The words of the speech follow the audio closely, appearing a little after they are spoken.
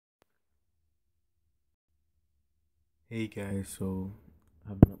Hey guys, so I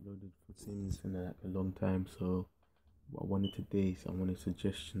haven't uploaded for Sims in a long time, so what I wanted today is I wanted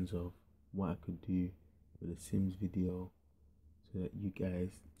suggestions of what I could do with a Sims video, so that you guys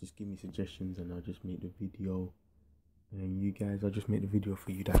just give me suggestions and I'll just make the video, and you guys, I'll just make the video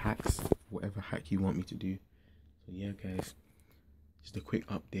for you, the hacks, whatever hack you want me to do. So yeah guys, just a quick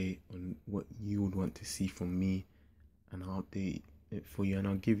update on what you would want to see from me, and I'll update it for you and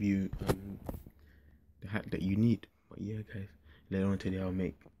I'll give you the hack that you need. But yeah guys, later on today I'll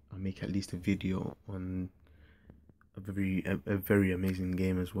make at least a video on a very amazing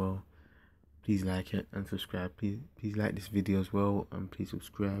game as well. Please like it and subscribe. Please like this video as well, and please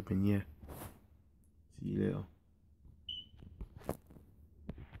subscribe, and yeah, see you later.